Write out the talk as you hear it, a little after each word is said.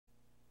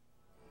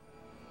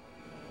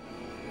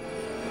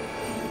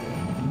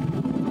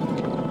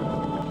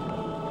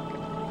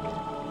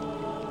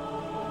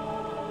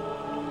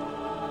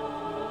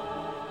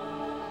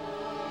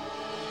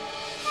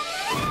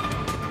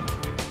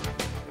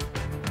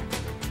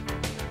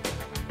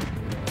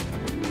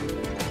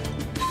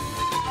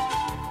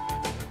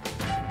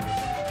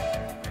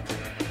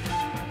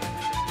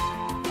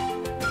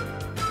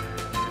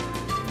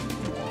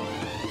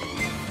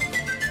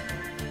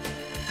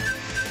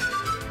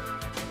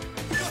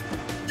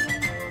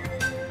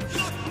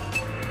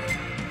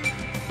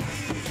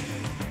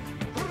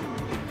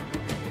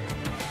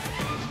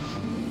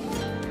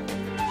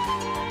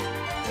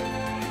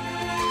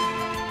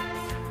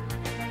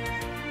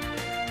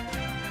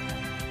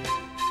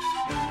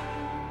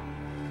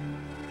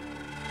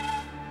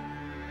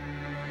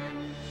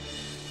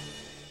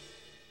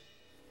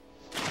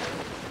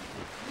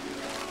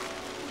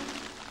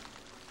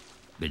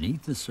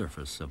Beneath the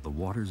surface of the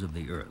waters of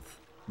the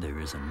earth, there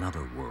is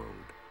another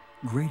world,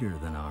 greater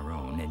than our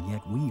own, and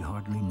yet we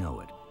hardly know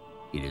it.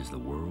 It is the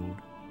world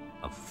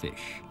of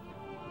fish.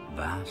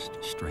 Vast,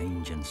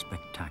 strange, and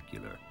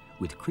spectacular,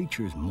 with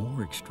creatures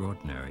more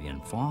extraordinary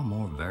and far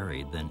more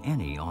varied than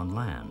any on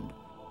land.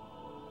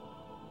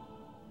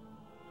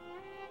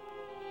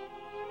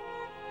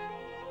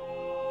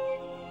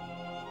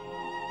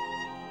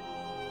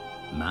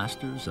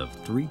 Masters of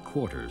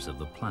 3/4 of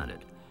the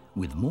planet,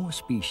 with more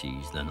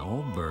species than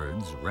all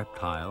birds,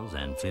 reptiles,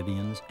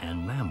 amphibians,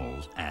 and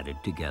mammals added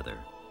together.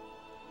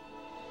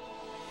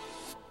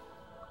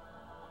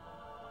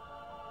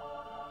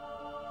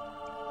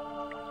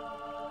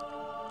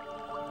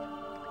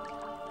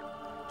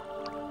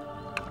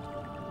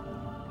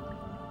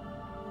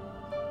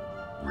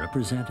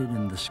 Represented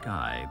in the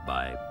sky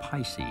by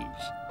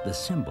Pisces, the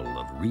symbol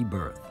of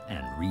rebirth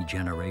and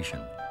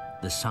regeneration,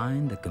 the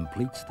sign that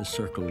completes the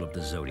circle of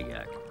the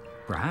zodiac,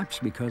 perhaps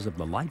because of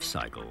the life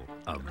cycle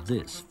of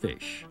this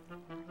fish.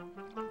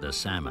 The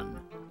salmon,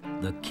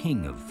 the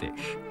king of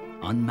fish,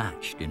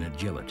 unmatched in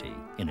agility,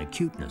 in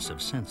acuteness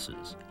of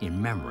senses,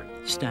 in memory,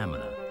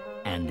 stamina,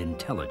 and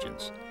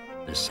intelligence.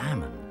 The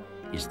salmon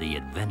is the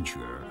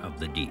adventurer of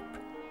the deep.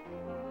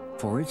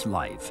 For its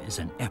life is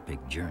an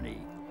epic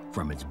journey.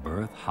 From its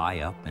birth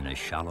high up in a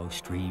shallow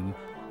stream,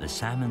 the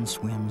salmon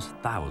swims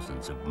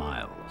thousands of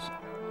miles,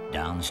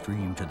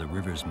 downstream to the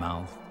river's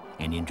mouth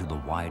and into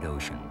the wide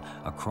ocean,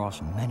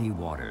 across many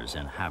waters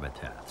and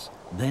habitats,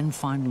 then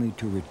finally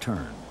to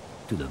return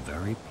to the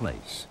very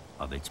place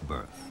of its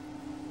birth.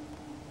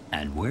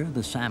 And where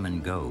the salmon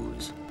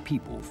goes,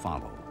 people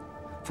follow.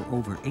 For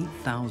over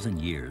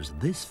 8,000 years,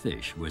 this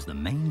fish was the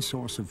main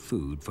source of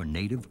food for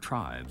native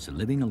tribes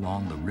living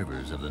along the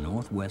rivers of the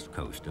northwest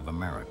coast of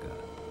America.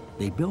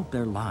 They built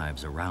their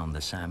lives around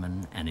the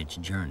salmon and its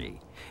journey,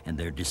 and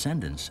their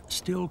descendants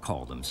still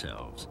call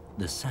themselves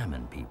the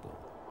salmon people.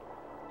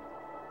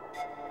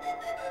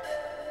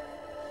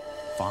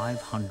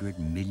 500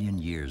 million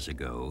years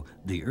ago,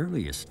 the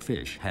earliest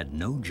fish had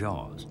no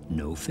jaws,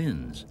 no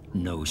fins,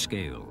 no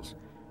scales.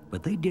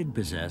 But they did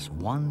possess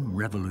one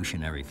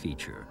revolutionary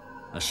feature,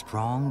 a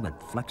strong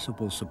but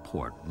flexible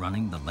support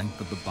running the length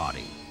of the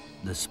body,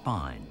 the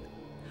spine.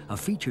 A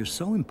feature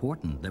so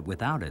important that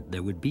without it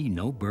there would be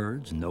no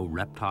birds, no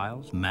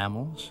reptiles,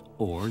 mammals,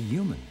 or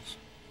humans.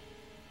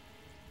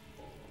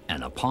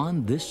 And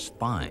upon this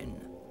spine,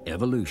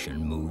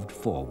 evolution moved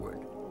forward.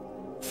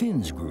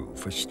 Fins grew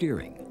for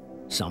steering.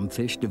 Some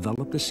fish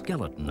developed a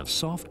skeleton of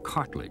soft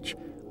cartilage,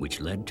 which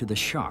led to the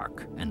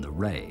shark and the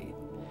ray.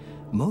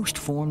 Most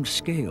formed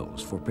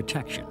scales for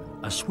protection,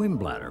 a swim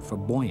bladder for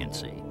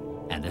buoyancy,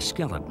 and a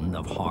skeleton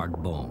of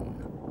hard bone.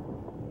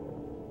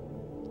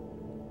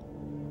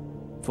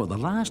 For the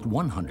last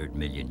 100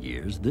 million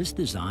years, this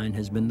design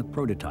has been the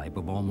prototype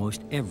of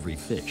almost every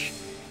fish,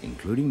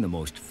 including the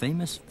most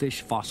famous fish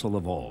fossil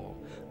of all,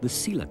 the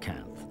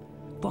coelacanth,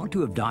 thought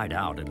to have died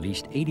out at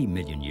least 80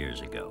 million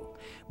years ago.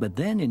 But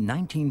then in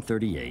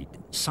 1938,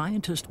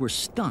 scientists were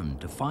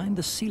stunned to find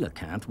the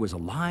coelacanth was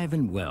alive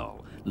and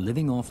well,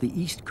 living off the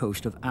east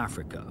coast of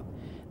Africa.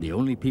 The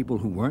only people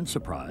who weren't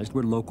surprised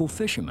were local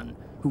fishermen,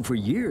 who for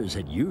years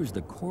had used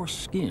the coarse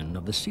skin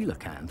of the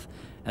coelacanth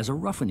as a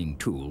roughening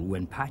tool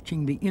when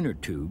patching the inner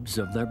tubes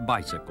of their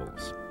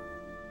bicycles.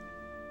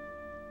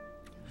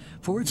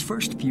 For its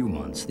first few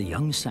months, the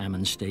young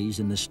salmon stays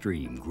in the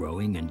stream,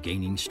 growing and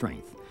gaining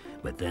strength.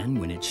 But then,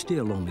 when it's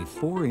still only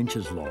 4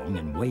 inches long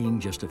and weighing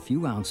just a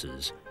few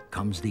ounces,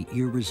 comes the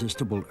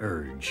irresistible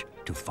urge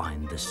to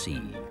find the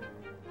sea.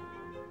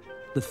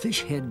 The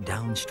fish head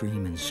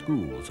downstream in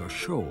schools or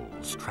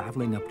shoals,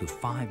 traveling up to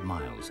 5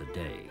 miles a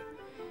day.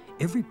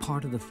 Every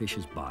part of the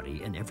fish's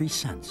body and every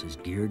sense is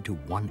geared to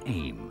one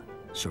aim,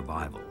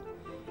 survival.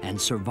 And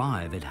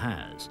survive it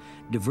has,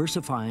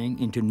 diversifying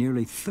into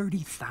nearly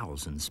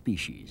 30,000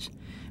 species.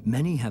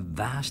 Many have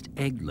vast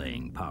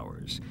egg-laying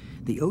powers.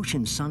 The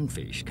ocean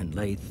sunfish can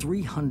lay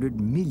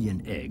 300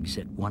 million eggs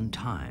at one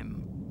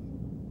time.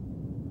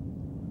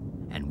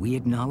 And we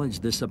acknowledge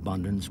this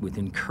abundance with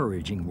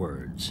encouraging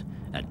words.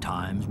 At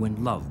times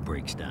when love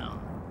breaks down,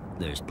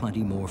 there's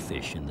plenty more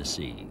fish in the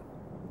sea.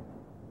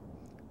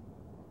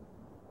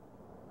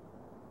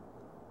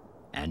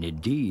 And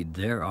indeed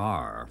there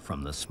are,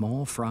 from the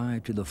small fry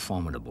to the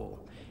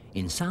formidable.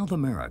 In South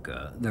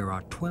America, there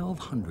are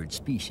 1,200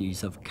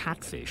 species of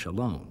catfish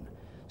alone.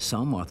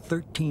 Some are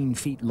 13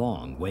 feet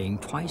long, weighing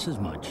twice as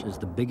much as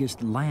the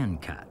biggest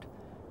land cat.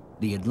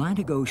 The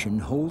Atlantic Ocean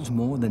holds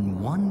more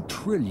than 1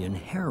 trillion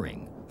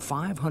herring,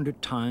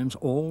 500 times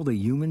all the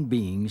human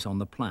beings on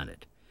the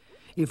planet.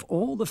 If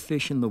all the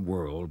fish in the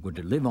world were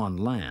to live on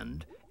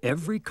land,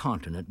 every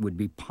continent would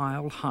be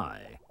piled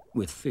high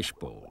with fish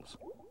bowls.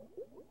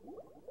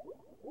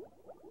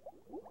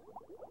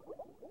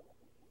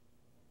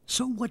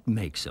 So what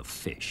makes a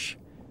fish?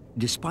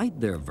 Despite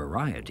their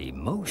variety,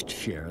 most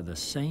share the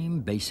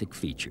same basic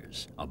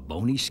features, a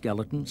bony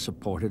skeleton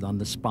supported on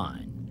the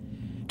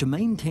spine. To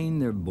maintain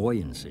their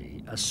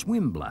buoyancy, a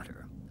swim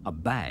bladder, a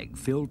bag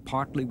filled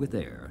partly with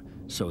air,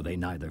 so they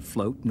neither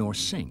float nor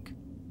sink.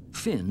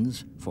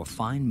 fins for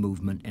fine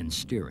movement and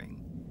steering,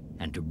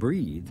 and to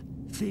breathe,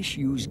 fish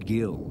use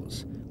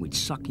gills, which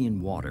suck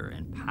in water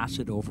and pass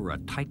it over a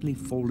tightly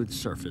folded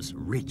surface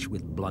rich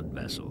with blood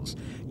vessels,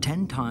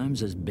 10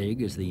 times as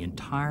big as the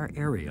entire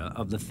area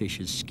of the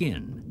fish's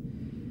skin.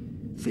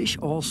 Fish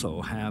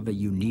also have a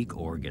unique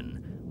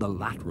organ, the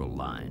lateral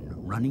line,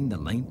 running the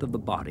length of the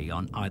body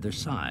on either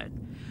side.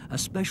 A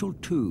special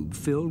tube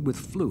filled with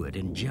fluid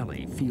and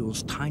jelly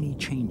feels tiny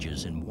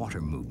changes in water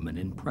movement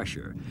and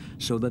pressure,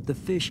 so that the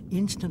fish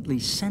instantly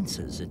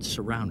senses its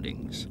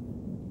surroundings.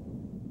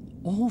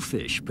 All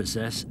fish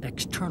possess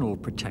external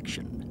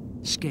protection,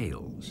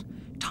 scales,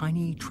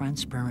 tiny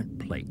transparent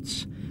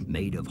plates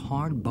made of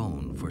hard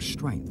bone for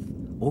strength,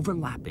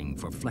 overlapping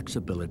for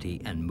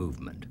flexibility and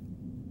movement.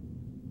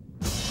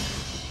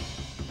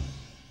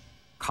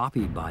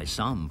 Copied by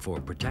some for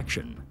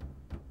protection,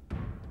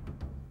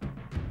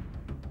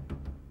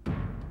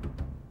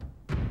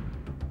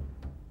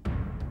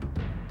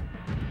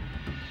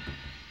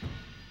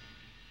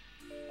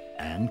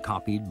 and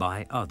copied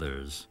by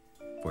others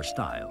for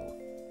style.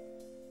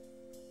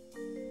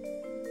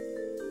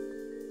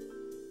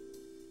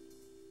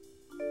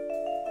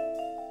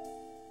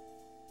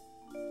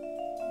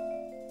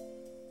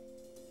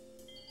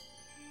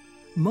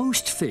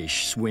 Most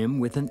fish swim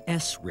with an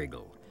S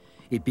wriggle.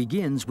 It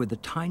begins with a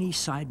tiny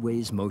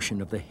sideways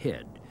motion of the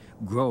head,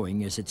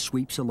 growing as it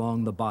sweeps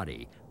along the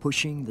body,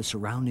 pushing the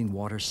surrounding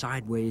water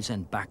sideways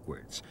and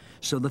backwards,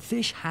 so the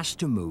fish has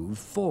to move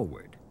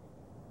forward.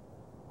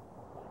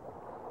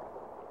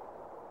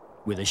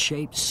 With a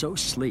shape so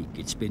sleek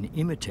it's been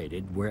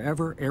imitated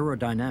wherever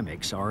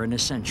aerodynamics are an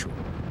essential.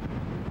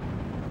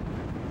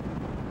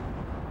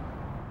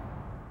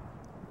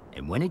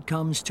 And when it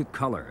comes to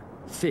color,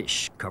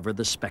 fish cover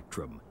the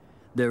spectrum.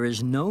 There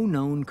is no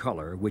known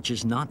color which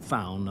is not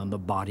found on the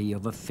body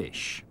of a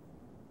fish.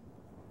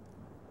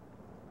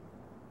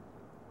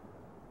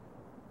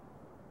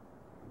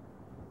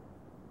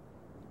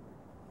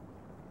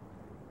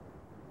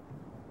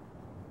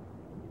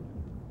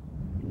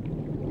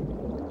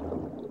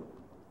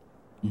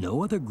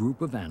 No other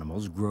group of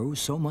animals grows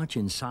so much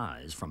in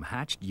size from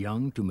hatched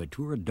young to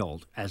mature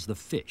adult as the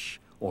fish,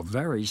 or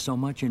varies so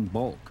much in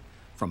bulk,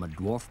 from a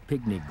dwarf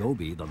pygmy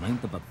goby the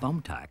length of a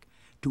thumbtack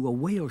to a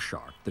whale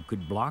shark that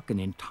could block an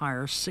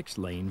entire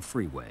 6-lane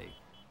freeway.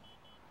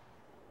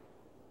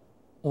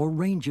 Or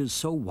ranges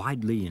so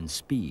widely in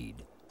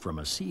speed, from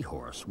a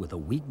seahorse with a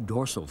weak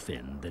dorsal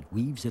fin that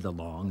weaves it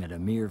along at a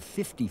mere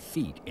 50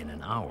 feet in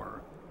an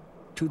hour,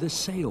 to the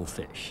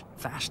sailfish,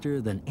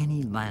 faster than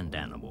any land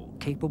animal,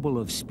 capable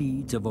of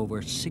speeds of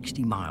over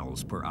 60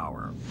 miles per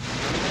hour.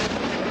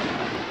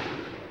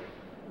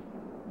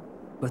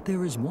 But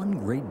there is one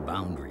great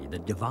boundary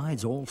that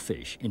divides all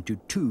fish into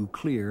two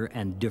clear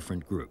and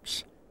different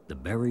groups, the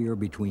barrier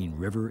between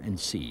river and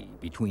sea,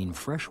 between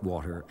fresh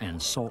water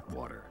and salt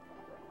water.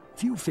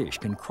 Few fish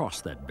can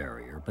cross that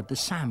barrier, but the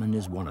salmon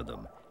is one of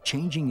them,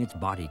 changing its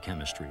body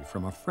chemistry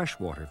from a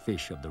freshwater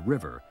fish of the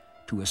river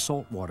to a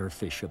saltwater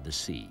fish of the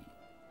sea.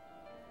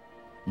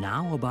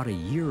 Now about a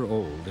year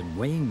old and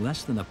weighing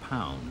less than a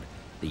pound,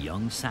 the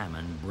young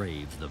salmon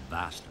braves the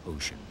vast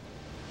ocean.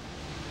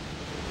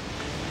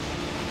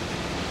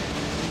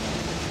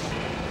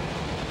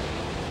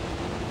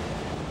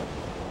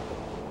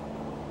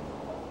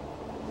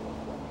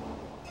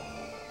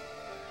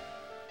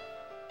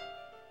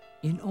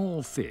 In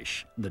all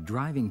fish, the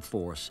driving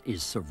force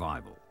is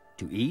survival,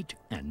 to eat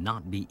and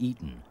not be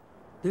eaten.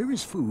 There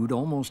is food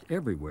almost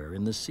everywhere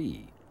in the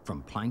sea,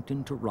 from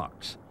plankton to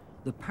rocks.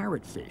 The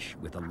parrotfish,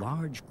 with a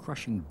large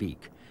crushing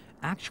beak,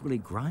 actually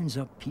grinds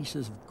up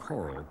pieces of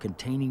coral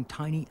containing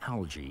tiny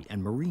algae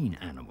and marine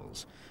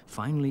animals,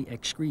 finally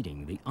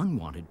excreting the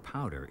unwanted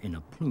powder in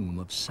a plume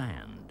of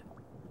sand.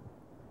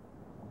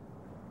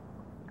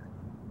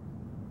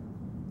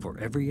 For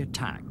every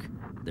attack,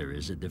 there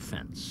is a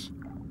defense.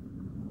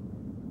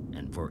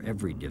 And for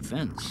every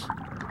defense,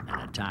 an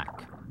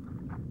attack.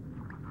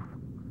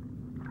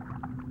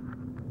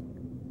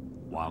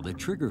 While the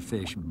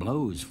triggerfish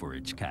blows for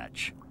its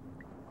catch,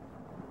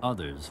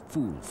 others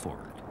fool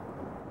for it.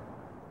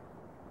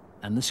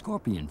 And the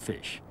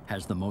scorpionfish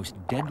has the most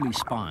deadly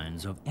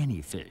spines of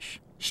any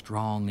fish,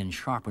 strong and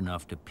sharp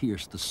enough to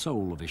pierce the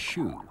sole of a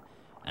shoe,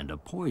 and a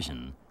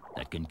poison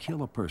that can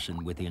kill a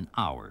person within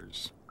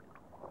hours.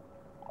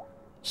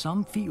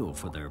 Some feel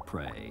for their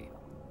prey.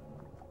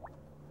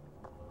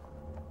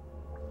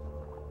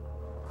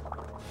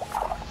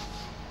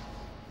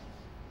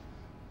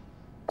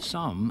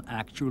 Some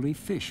actually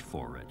fish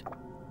for it.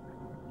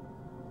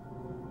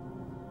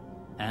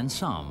 And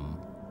some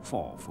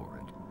fall for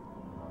it.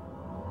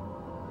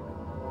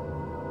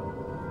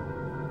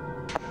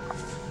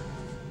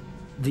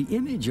 The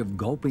image of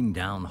gulping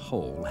down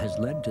whole has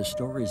led to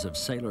stories of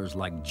sailors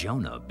like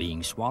Jonah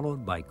being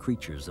swallowed by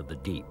creatures of the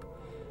deep.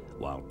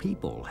 While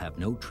people have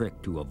no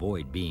trick to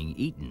avoid being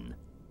eaten,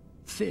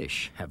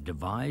 fish have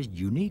devised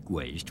unique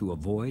ways to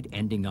avoid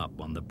ending up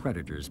on the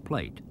predator's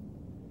plate.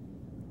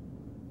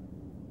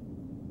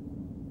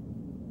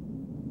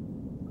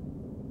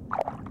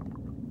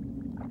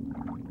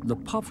 The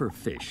puffer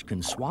fish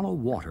can swallow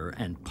water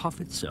and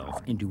puff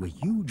itself into a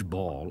huge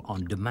ball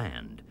on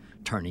demand,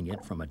 turning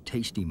it from a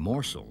tasty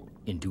morsel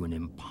into an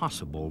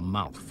impossible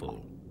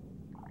mouthful.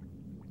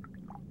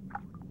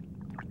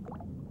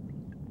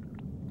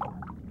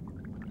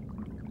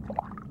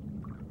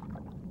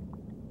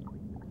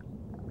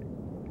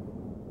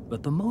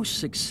 But the most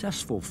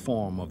successful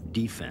form of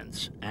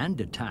defense and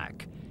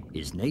attack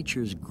is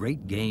nature's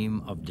great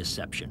game of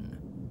deception,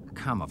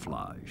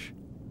 camouflage.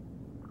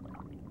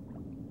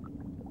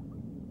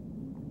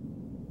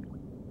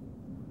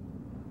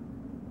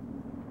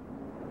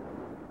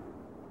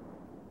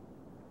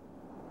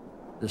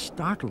 The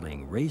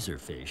startling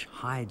razorfish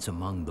hides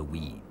among the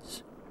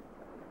weeds.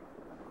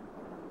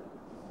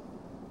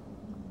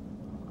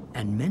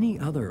 And many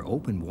other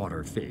open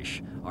water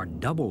fish are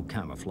double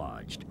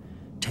camouflaged,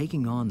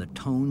 taking on the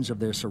tones of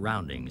their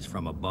surroundings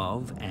from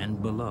above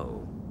and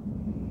below.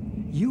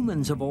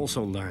 Humans have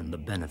also learned the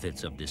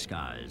benefits of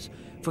disguise.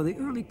 For the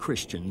early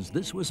Christians,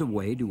 this was a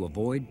way to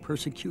avoid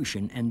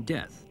persecution and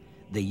death.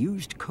 They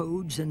used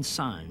codes and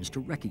signs to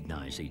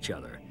recognize each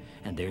other,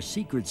 and their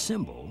secret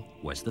symbol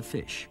was the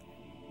fish.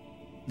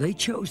 They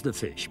chose the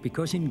fish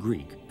because in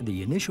Greek,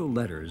 the initial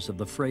letters of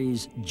the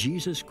phrase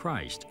Jesus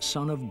Christ,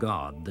 Son of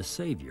God, the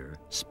Savior,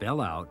 spell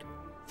out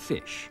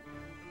fish.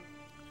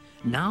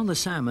 Now the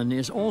salmon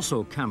is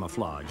also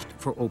camouflaged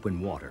for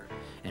open water,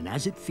 and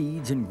as it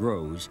feeds and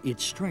grows,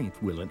 its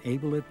strength will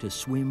enable it to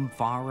swim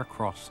far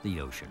across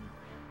the ocean.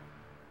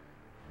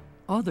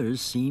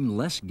 Others seem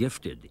less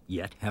gifted,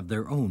 yet have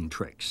their own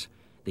tricks.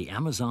 The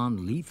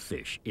Amazon leaf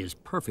fish is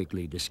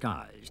perfectly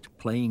disguised,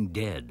 playing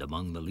dead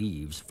among the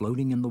leaves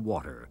floating in the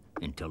water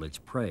until its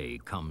prey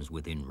comes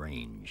within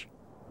range.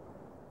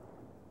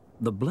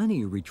 The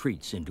blenny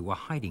retreats into a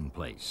hiding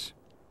place.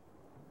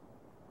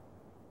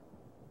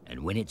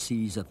 And when it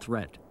sees a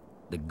threat,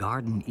 the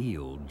garden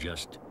eel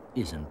just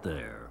isn't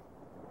there.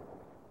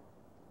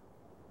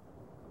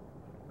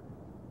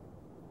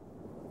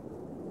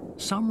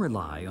 Some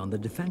rely on the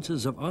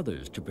defenses of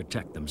others to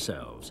protect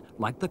themselves,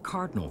 like the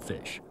cardinal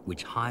fish,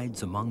 which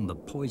hides among the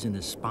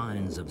poisonous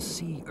spines of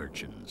sea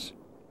urchins.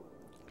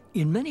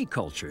 In many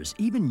cultures,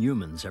 even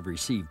humans have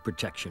received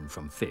protection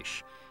from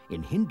fish.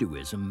 In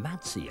Hinduism,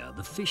 Matsya,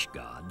 the fish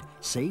god,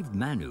 saved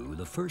Manu,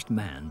 the first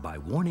man, by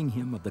warning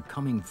him of the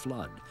coming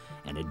flood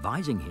and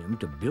advising him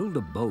to build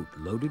a boat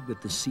loaded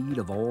with the seed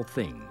of all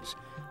things.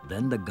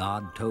 Then the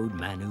god towed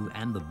Manu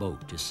and the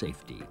boat to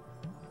safety.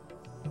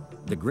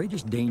 The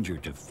greatest danger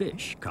to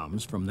fish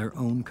comes from their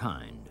own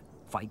kind.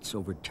 Fights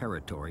over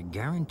territory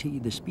guarantee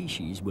the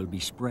species will be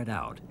spread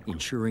out,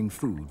 ensuring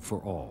food for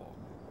all.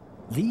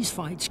 These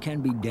fights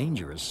can be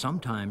dangerous,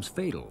 sometimes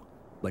fatal,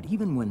 but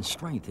even when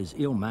strength is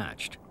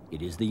ill-matched,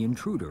 it is the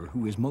intruder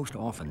who is most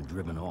often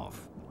driven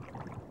off.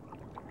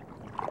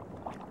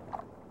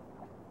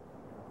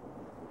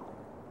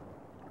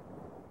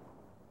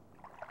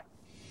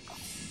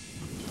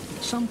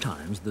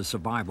 Sometimes the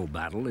survival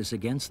battle is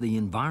against the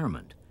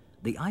environment.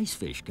 The ice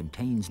fish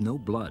contains no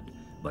blood,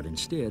 but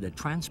instead a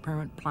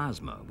transparent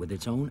plasma with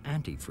its own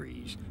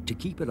antifreeze to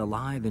keep it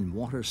alive in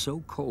water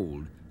so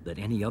cold that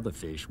any other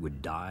fish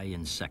would die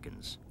in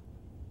seconds.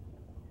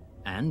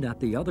 And at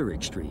the other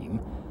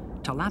extreme,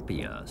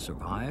 tilapia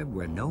survive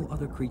where no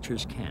other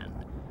creatures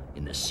can,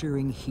 in the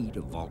searing heat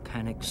of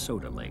volcanic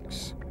soda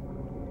lakes.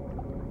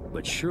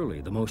 But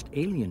surely the most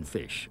alien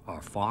fish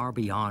are far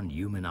beyond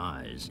human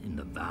eyes in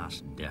the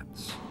vast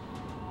depths.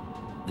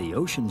 The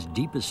ocean's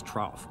deepest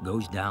trough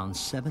goes down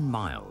 7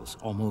 miles,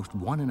 almost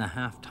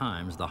 1.5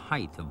 times the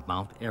height of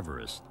Mount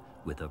Everest,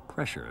 with a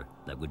pressure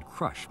that would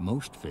crush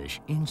most fish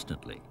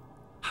instantly.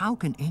 How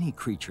can any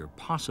creature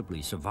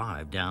possibly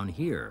survive down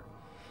here?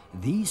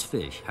 These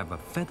fish have a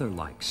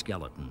feather-like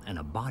skeleton and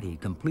a body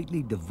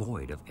completely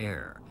devoid of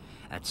air.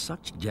 At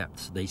such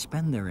depths, they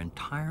spend their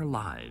entire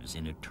lives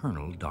in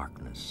eternal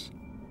darkness.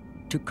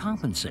 To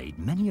compensate,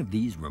 many of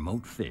these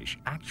remote fish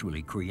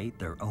actually create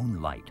their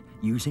own light,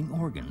 using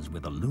organs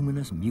with a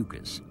luminous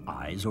mucus,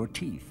 eyes or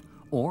teeth,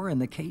 or in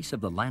the case of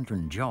the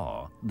lantern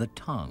jaw, the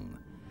tongue.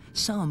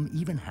 Some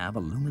even have a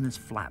luminous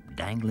flap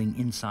dangling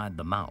inside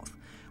the mouth,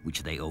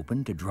 which they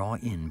open to draw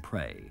in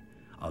prey.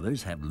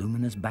 Others have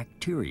luminous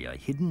bacteria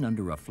hidden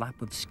under a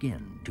flap of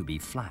skin to be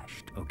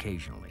flashed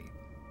occasionally.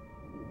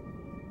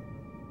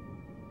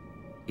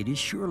 It is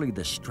surely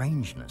the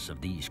strangeness of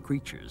these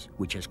creatures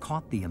which has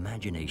caught the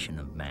imagination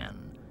of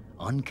man,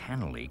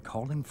 uncannily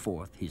calling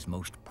forth his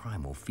most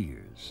primal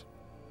fears.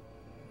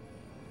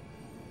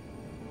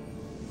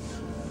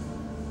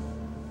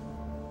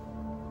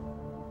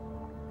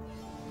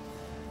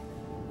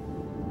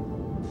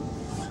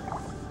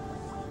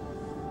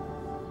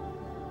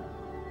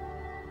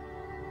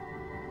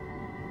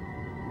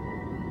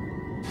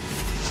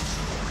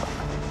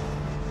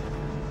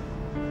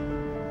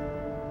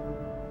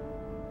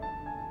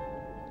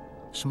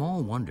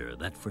 Small wonder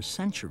that for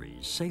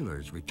centuries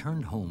sailors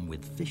returned home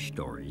with fish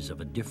stories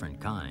of a different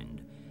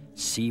kind.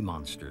 Sea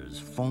monsters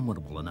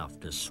formidable enough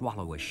to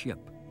swallow a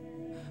ship,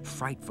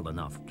 frightful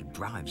enough to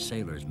drive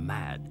sailors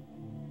mad,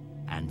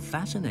 and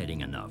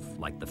fascinating enough,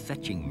 like the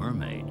fetching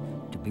mermaid,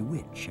 to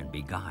bewitch and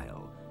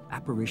beguile,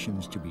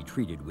 apparitions to be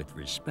treated with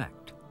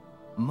respect,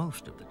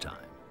 most of the time.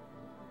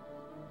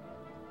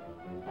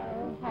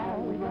 Oh, how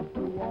we love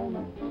to own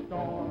a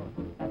store.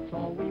 That's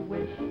all we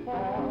wish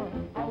for.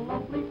 A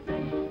lovely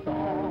fish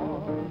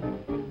store.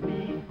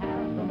 We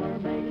have the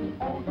mermaids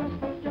all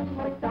dressed up just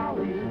like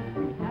dollies.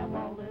 We have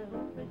our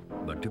little fish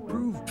store. But to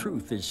prove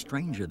truth is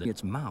stranger than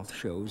its mouth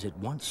shows it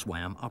once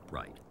swam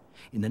upright.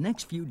 In the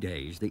next few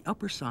days, the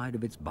upper side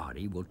of its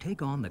body will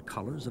take on the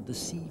colors of the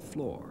sea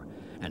floor,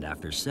 and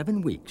after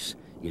 7 weeks,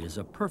 it is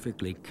a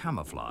perfectly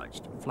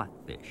camouflaged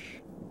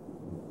flatfish.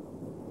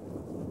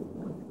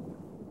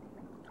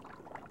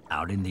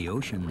 Out in the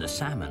ocean, the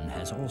salmon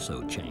has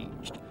also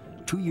changed.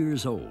 2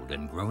 years old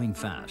and growing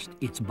fast,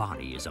 its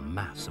body is a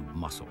mass of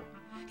muscle.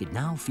 It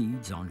now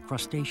feeds on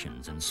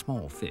crustaceans and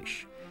small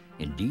fish.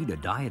 Indeed, a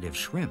diet of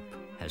shrimp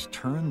has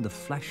turned the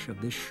flesh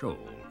of this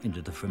shoal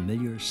into the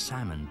familiar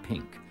salmon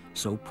pink,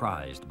 so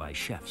prized by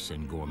chefs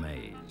and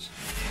gourmets,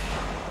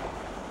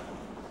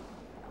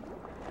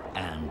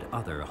 and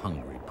other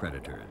hungry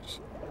predators.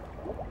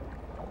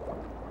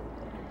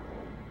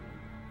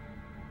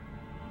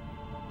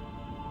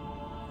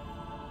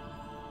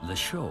 The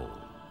shoal,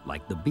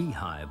 like the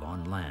beehive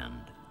on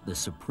land, the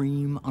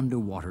supreme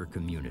underwater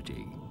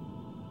community.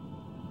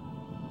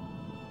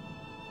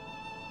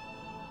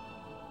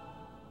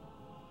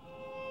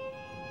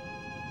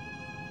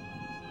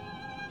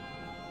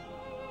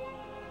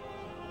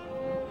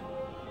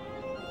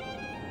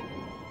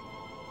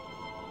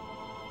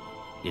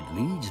 It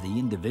leads the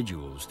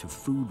individuals to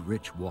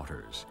food-rich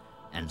waters,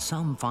 and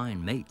some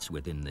find mates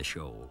within the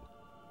shoal.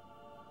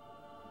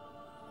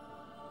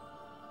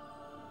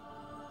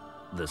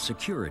 The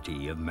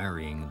security of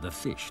marrying the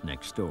fish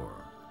next door.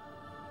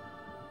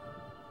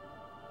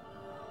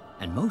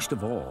 And most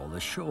of all, the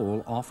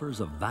shoal offers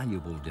a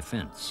valuable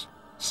defense,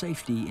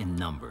 safety in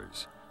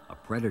numbers. A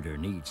predator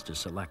needs to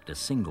select a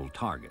single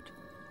target,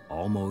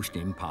 almost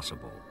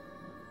impossible.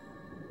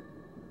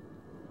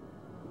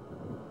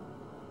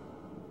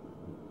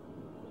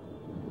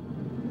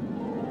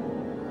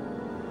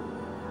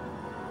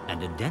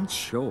 And a dense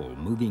shoal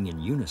moving in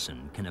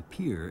unison can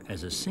appear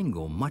as a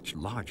single, much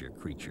larger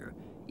creature,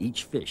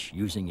 each fish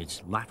using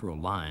its lateral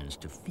lines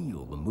to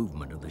feel the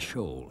movement of the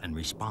shoal and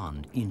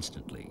respond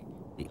instantly,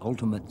 the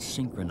ultimate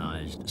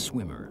synchronized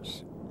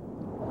swimmers.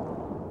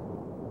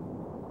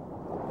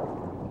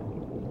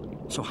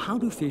 So how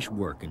do fish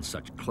work in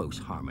such close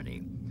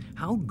harmony?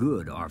 How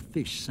good are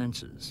fish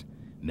senses?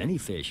 Many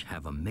fish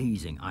have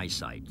amazing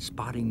eyesight,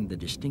 spotting the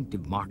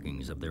distinctive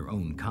markings of their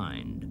own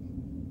kind.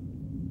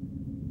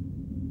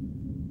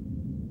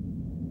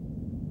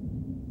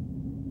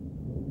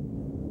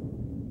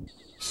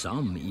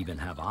 Some even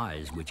have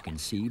eyes which can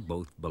see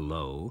both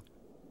below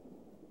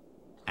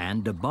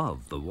and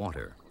above the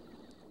water.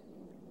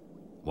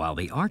 While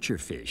the archer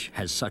fish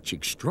has such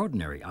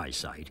extraordinary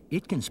eyesight,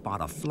 it can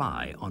spot a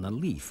fly on a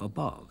leaf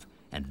above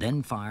and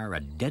then fire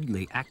a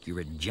deadly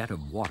accurate jet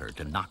of water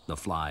to knock the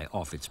fly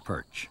off its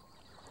perch.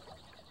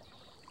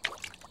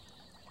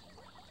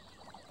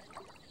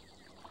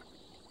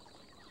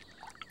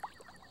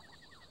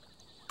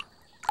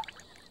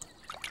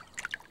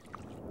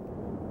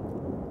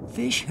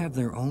 Fish have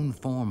their own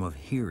form of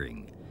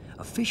hearing.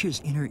 A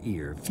fish's inner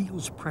ear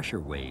feels pressure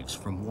waves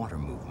from water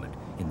movement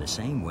in the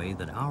same way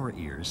that our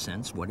ears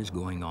sense what is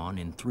going on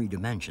in 3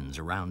 dimensions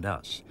around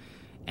us.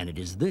 And it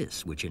is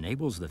this which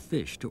enables the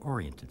fish to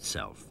orient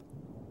itself.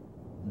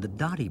 The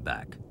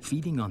dottyback,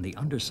 feeding on the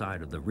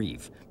underside of the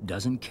reef,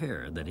 doesn't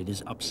care that it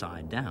is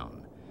upside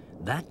down.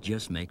 That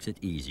just makes it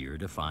easier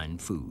to find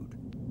food.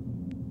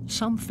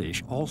 Some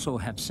fish also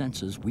have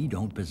senses we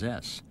don't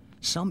possess.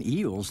 Some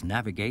eels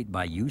navigate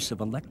by use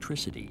of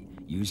electricity,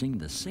 using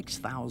the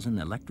 6,000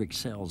 electric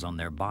cells on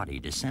their body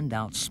to send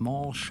out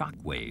small shock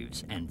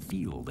waves and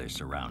feel their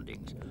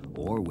surroundings.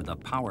 Or with a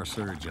power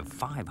surge of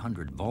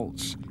 500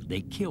 volts,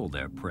 they kill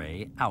their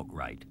prey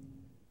outright.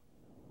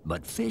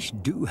 But fish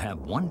do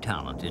have one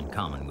talent in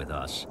common with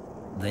us.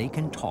 They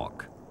can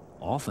talk,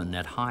 often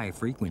at high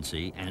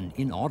frequency and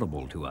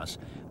inaudible to us,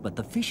 but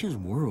the fish's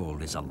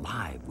world is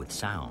alive with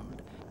sound.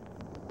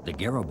 The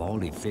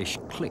Garibaldi fish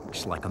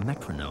clicks like a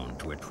metronome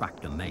to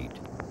attract a mate.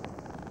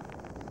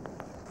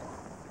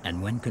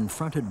 And when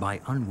confronted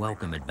by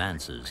unwelcome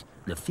advances,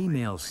 the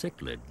female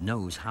cichlid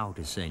knows how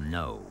to say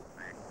no,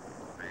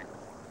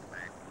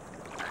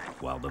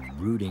 while the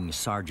brooding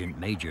sergeant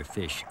major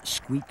fish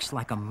squeaks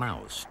like a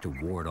mouse to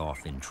ward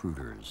off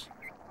intruders.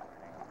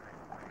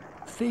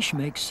 Fish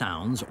make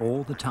sounds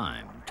all the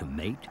time to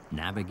mate,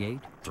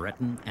 navigate,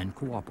 threaten, and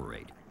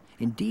cooperate.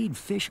 Indeed,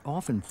 fish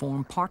often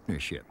form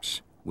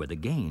partnerships where the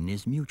gain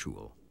is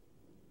mutual.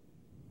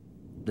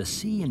 The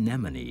sea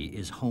anemone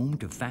is home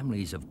to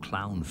families of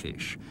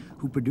clownfish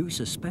who produce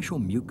a special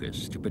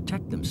mucus to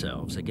protect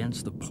themselves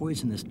against the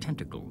poisonous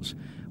tentacles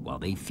while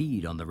they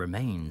feed on the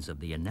remains of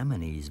the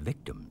anemone's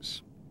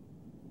victims.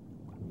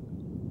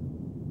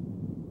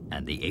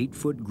 And the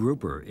 8-foot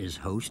grouper is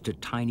host to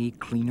tiny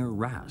cleaner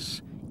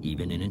wrasse,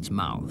 even in its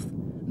mouth.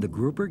 The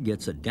grouper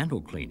gets a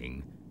dental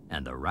cleaning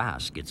and the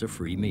wrasse gets a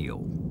free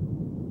meal.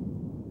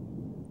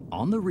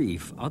 On the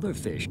reef, other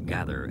fish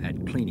gather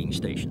at cleaning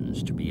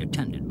stations to be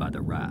attended by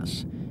the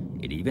wrasse.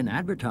 It even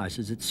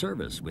advertises its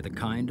service with a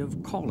kind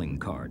of calling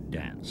card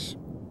dance.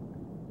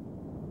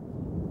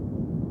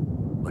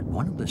 But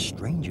one of the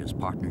strangest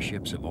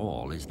partnerships of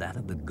all is that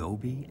of the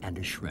goby and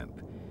a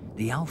shrimp.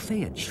 The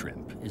alphaid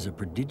shrimp is a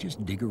prodigious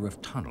digger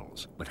of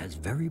tunnels, but has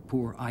very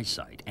poor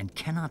eyesight and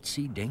cannot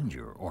see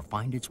danger or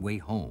find its way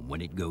home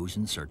when it goes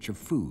in search of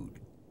food.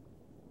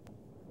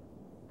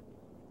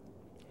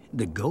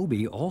 The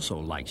goby also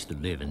likes to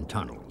live in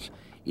tunnels.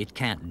 It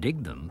can't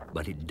dig them,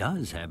 but it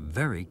does have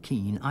very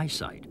keen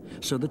eyesight,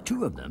 so the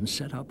two of them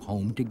set up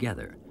home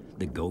together.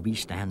 The goby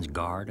stands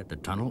guard at the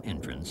tunnel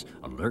entrance,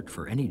 alert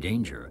for any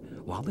danger,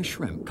 while the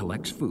shrimp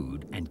collects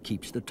food and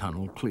keeps the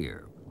tunnel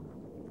clear.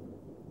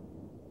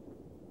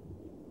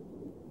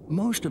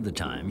 Most of the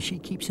time, she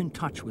keeps in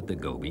touch with the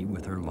goby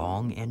with her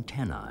long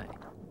antennae.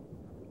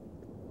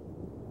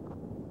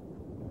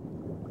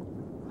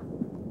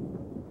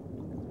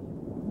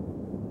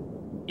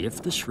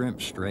 If the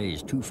shrimp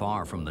strays too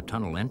far from the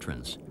tunnel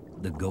entrance,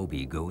 the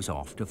goby goes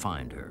off to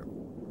find her,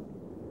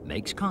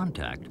 makes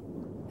contact,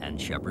 and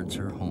shepherds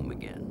her home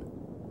again.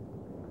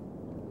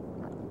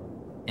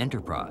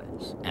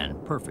 Enterprise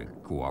and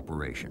perfect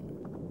cooperation.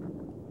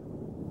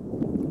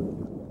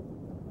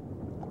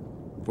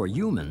 For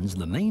humans,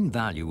 the main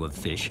value of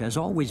fish has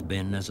always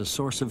been as a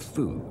source of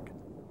food.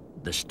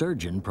 The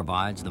sturgeon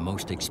provides the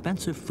most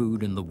expensive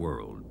food in the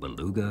world,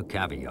 beluga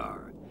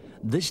caviar.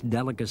 This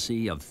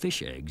delicacy of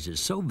fish eggs is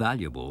so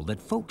valuable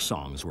that folk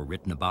songs were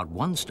written about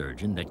one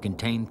sturgeon that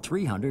contained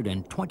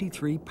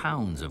 323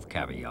 pounds of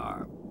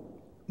caviar.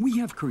 We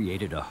have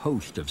created a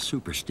host of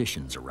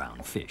superstitions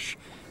around fish.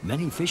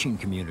 Many fishing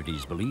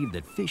communities believe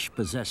that fish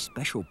possess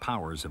special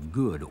powers of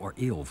good or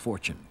ill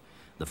fortune.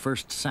 The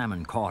first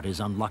salmon caught is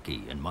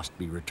unlucky and must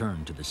be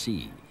returned to the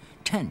sea.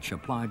 Tench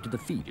applied to the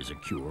feet is a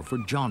cure for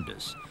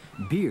jaundice.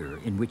 Beer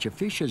in which a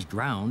fish is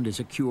drowned is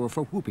a cure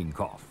for whooping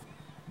cough,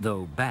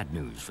 though bad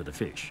news for the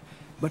fish.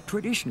 But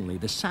traditionally,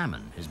 the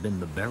salmon has been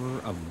the bearer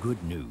of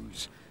good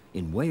news.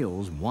 In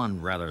Wales,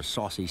 one rather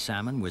saucy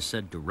salmon was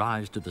said to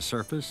rise to the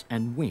surface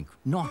and wink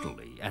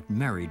naughtily at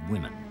married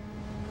women.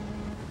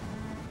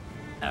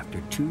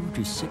 After 2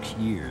 to 6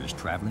 years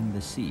traveling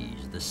the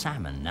seas, the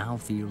salmon now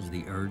feels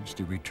the urge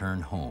to return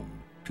home,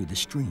 to the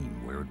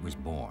stream where it was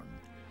born.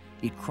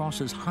 It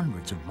crosses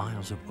hundreds of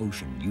miles of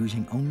ocean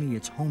using only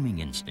its homing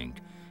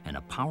instinct and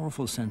a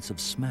powerful sense of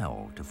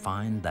smell to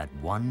find that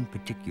one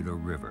particular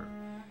river.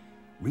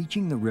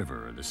 Reaching the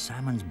river, the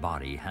salmon's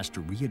body has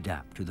to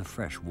readapt to the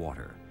fresh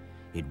water.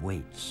 It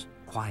waits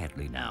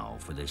quietly now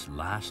for this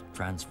last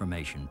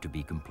transformation to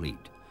be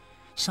complete.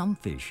 Some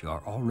fish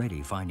are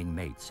already finding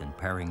mates and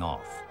pairing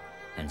off,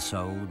 and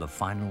so the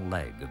final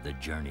leg of the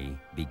journey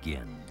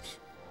begins.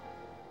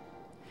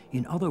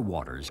 In other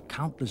waters,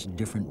 countless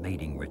different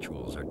mating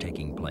rituals are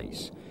taking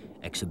place,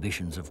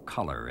 exhibitions of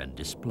color and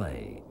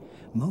display.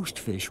 Most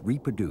fish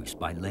reproduce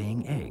by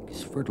laying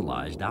eggs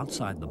fertilized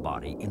outside the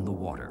body in the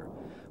water.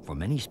 For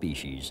many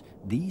species,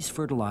 these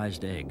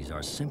fertilized eggs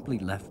are simply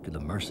left to the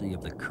mercy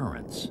of the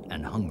currents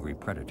and hungry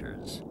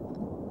predators.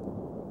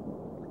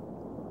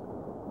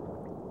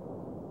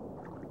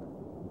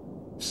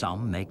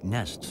 Some make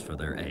nests for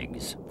their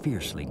eggs,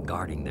 fiercely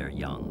guarding their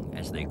young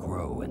as they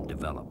grow and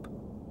develop.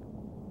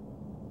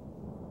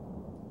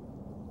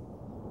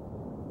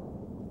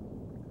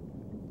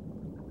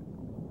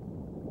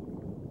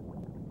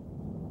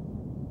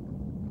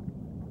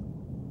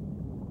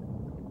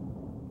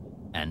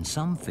 And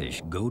some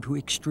fish go to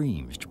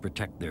extremes to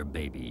protect their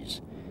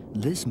babies.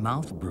 This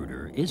mouth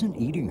brooder isn't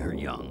eating her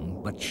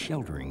young, but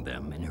sheltering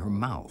them in her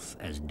mouth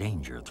as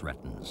danger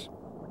threatens.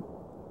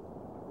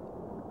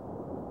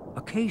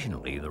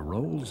 Occasionally, the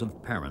roles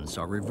of parents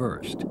are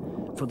reversed.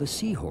 For the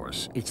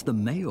seahorse, it's the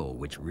male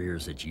which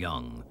rears its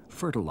young,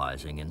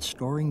 fertilizing and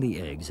storing the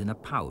eggs in a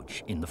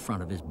pouch in the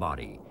front of his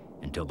body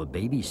until the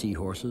baby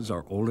seahorses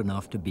are old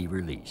enough to be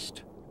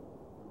released.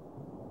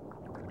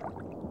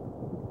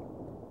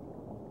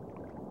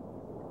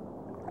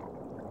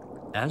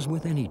 As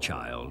with any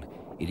child,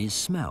 it is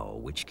smell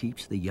which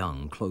keeps the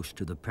young close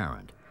to the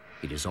parent.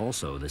 It is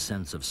also the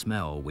sense of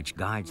smell which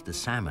guides the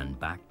salmon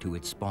back to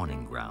its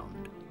spawning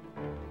ground.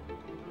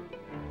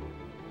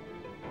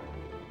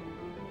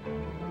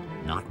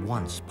 Not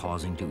once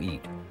pausing to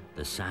eat,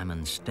 the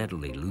salmon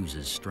steadily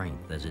loses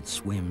strength as it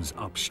swims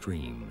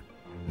upstream.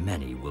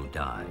 Many will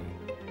die.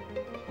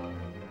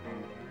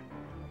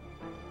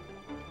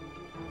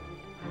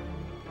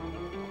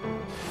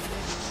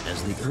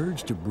 As the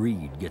urge to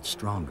breed gets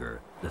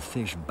stronger, the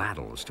fish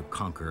battles to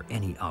conquer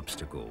any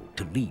obstacle,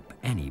 to leap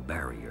any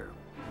barrier.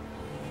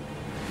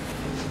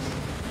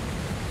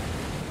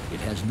 It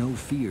has no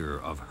fear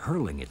of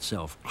hurling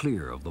itself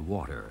clear of the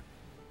water,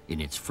 in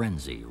its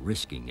frenzy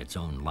risking its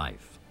own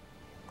life.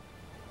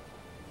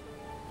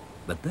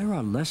 But there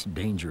are less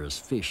dangerous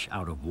fish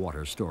out of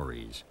water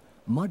stories.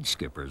 Mud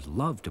skippers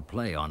love to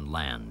play on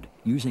land,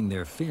 using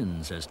their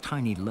fins as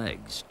tiny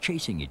legs,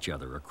 chasing each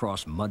other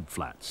across mud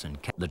flats. And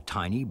the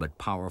tiny but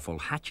powerful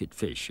hatchet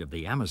fish of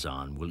the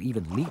Amazon will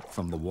even leap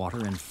from the water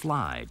and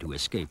fly to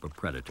escape a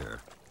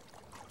predator.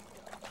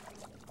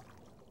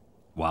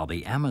 While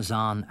the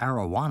Amazon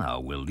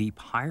arowana will leap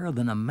higher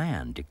than a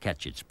man to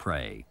catch its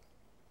prey.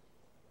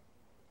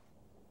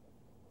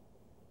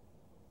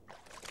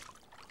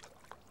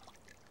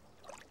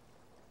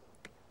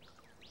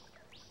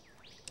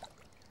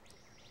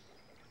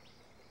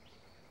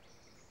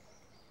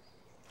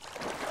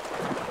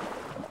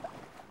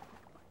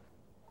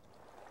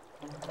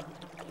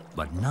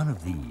 But none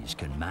of these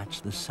can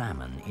match the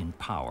salmon in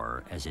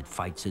power as it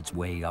fights its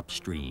way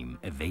upstream,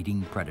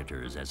 evading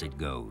predators as it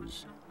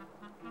goes.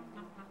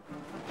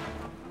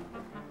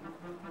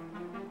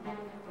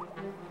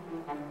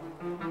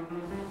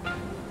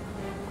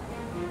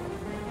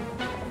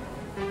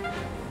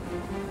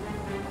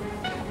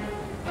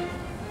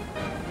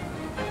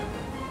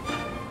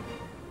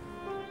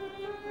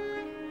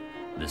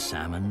 The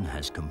salmon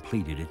has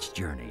completed its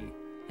journey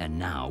and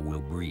now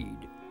will breed,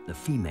 the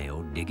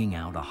female digging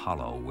out a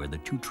hollow where the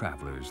two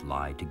travelers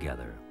lie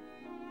together.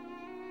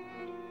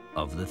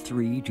 Of the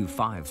 3,000 to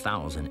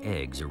 5,000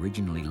 eggs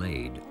originally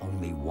laid,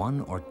 only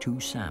 1 or 2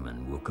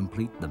 salmon will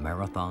complete the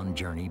marathon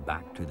journey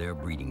back to their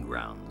breeding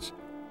grounds.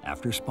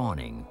 After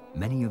spawning,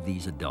 many of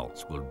these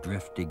adults will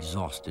drift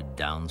exhausted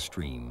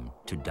downstream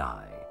to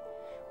die.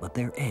 But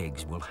their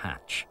eggs will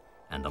hatch,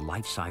 and the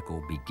life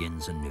cycle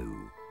begins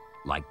anew.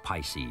 Like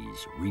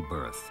Pisces,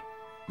 rebirth,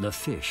 the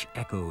fish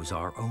echoes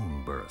our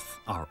own birth,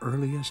 our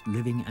earliest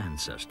living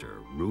ancestor,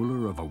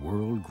 ruler of a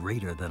world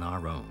greater than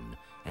our own,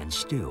 and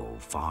still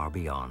far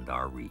beyond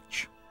our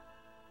reach.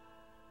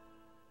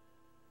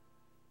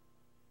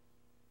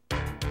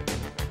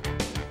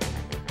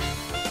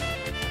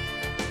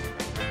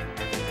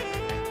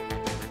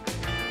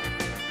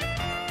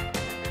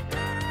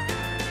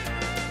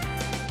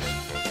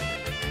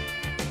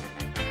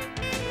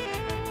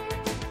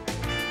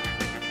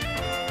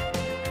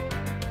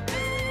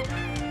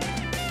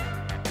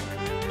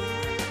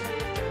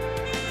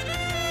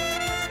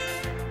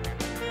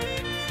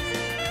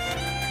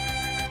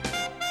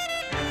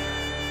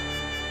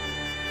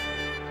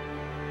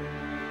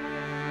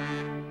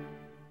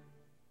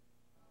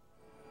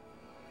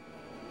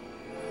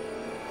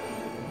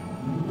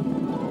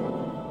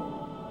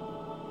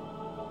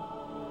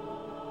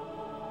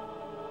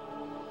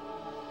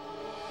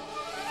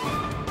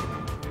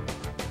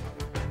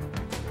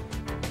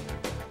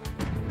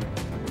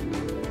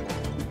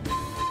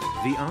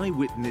 The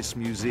Eyewitness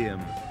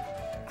Museum,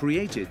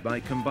 created by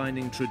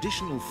combining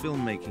traditional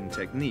filmmaking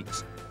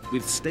techniques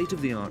with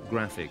state-of-the-art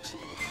graphics,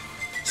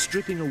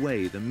 stripping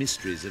away the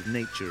mysteries of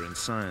nature and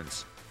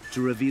science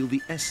to reveal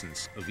the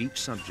essence of each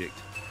subject.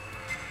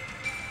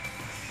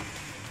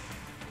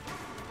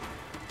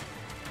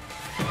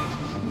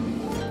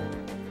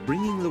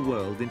 Bringing the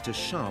world into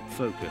sharp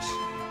focus.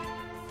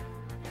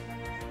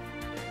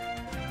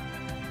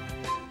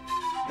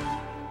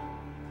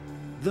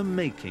 The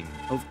making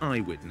of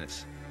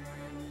Eyewitness.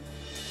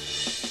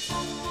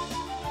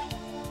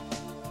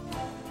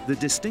 The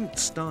distinct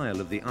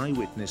style of the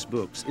Eyewitness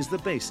books is the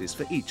basis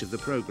for each of the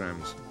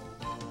programs.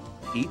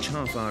 Each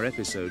half-hour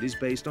episode is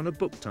based on a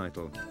book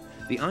title.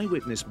 The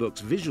Eyewitness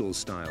book's visual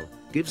style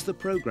gives the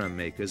program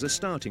makers a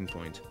starting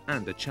point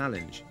and a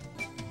challenge.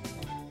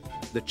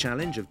 The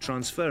challenge of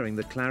transferring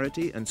the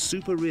clarity and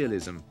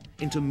super-realism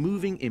into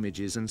moving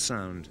images and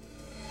sound.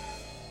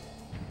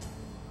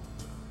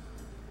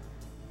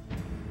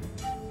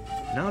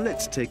 Now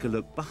let's take a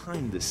look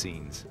behind the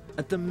scenes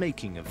at the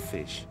making of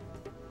fish.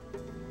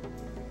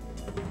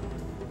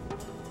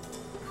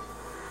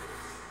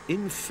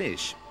 In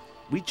fish,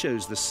 we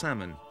chose the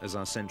salmon as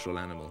our central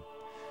animal.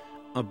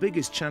 Our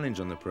biggest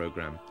challenge on the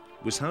program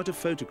was how to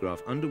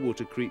photograph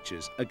underwater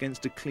creatures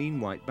against a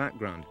clean white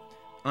background,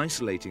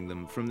 isolating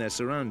them from their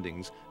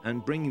surroundings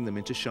and bringing them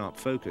into sharp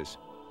focus.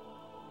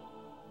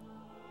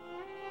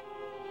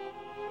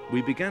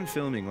 We began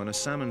filming on a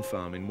salmon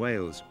farm in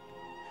Wales.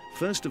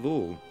 First of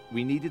all,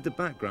 we needed the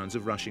backgrounds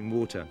of rushing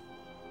water.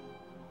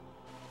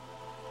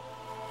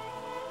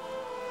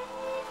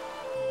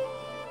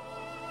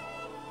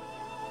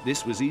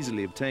 This was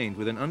easily obtained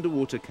with an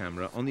underwater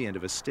camera on the end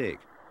of a stick.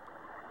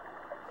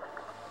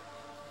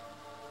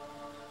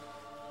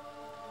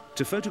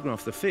 To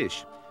photograph the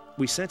fish,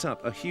 we set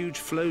up a huge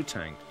flow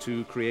tank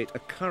to create a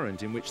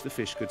current in which the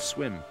fish could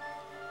swim.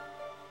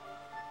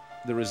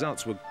 The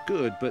results were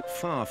good, but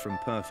far from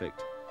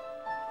perfect.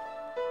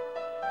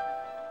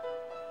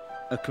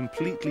 A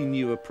completely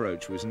new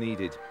approach was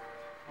needed.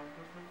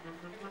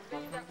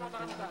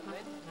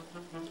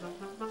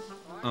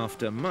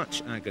 After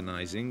much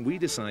agonizing, we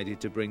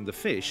decided to bring the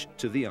fish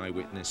to the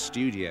Eyewitness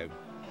studio.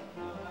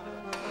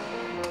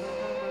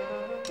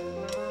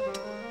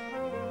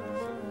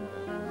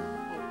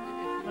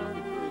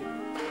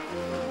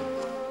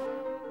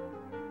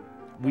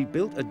 We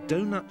built a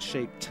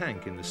donut-shaped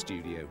tank in the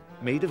studio,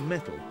 made of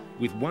metal,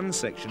 with one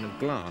section of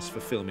glass for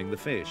filming the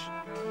fish.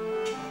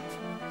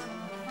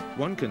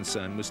 One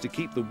concern was to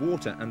keep the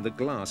water and the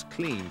glass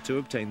clean to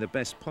obtain the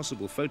best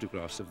possible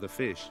photographs of the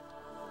fish.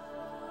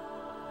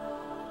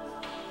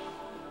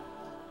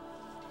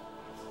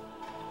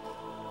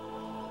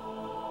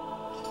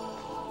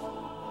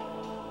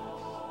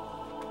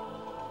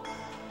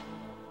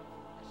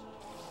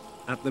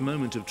 At the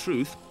moment of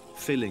truth,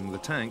 filling the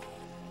tank,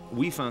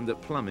 we found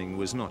that plumbing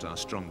was not our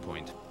strong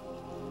point.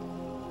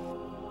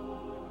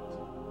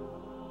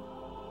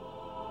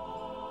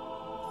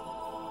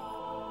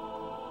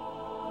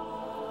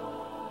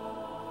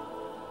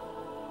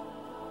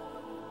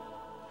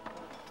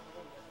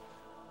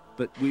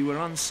 But we were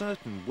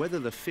uncertain whether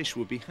the fish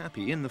would be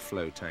happy in the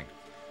flow tank.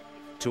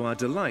 To our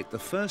delight, the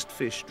first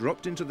fish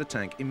dropped into the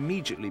tank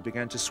immediately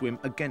began to swim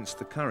against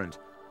the current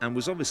and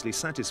was obviously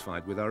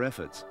satisfied with our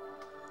efforts.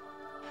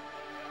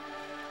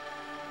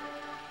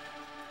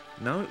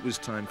 Now it was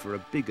time for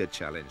a bigger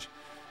challenge.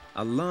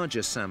 A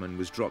larger salmon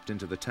was dropped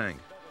into the tank.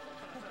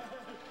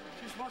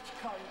 She's much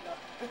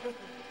kinder.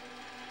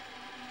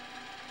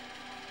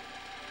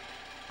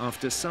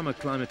 After some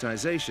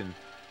acclimatization,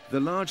 the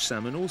large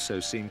salmon also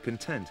seemed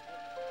content.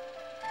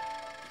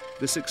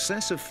 The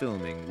success of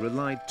filming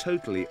relied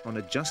totally on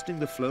adjusting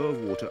the flow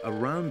of water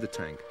around the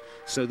tank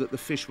so that the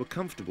fish were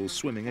comfortable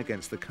swimming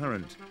against the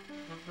current.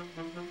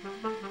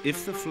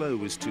 If the flow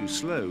was too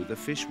slow, the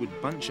fish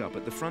would bunch up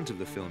at the front of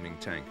the filming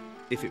tank.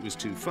 If it was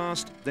too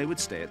fast, they would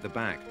stay at the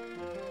back.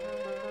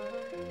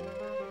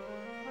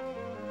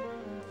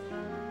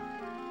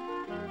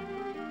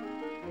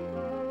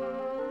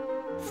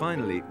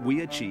 Finally,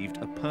 we achieved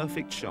a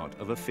perfect shot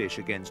of a fish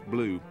against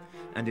blue,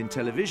 and in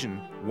television,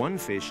 one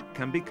fish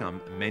can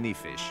become many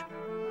fish,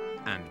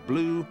 and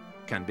blue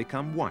can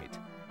become white.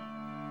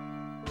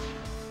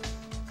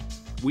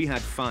 We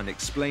had fun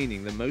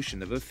explaining the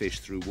motion of a fish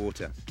through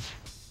water.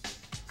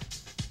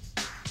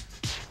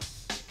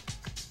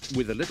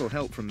 With a little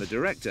help from the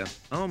director,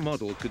 our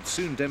model could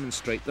soon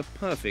demonstrate the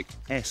perfect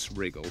S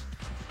wriggle.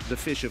 The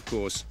fish, of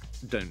course,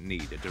 don't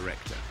need a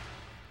director.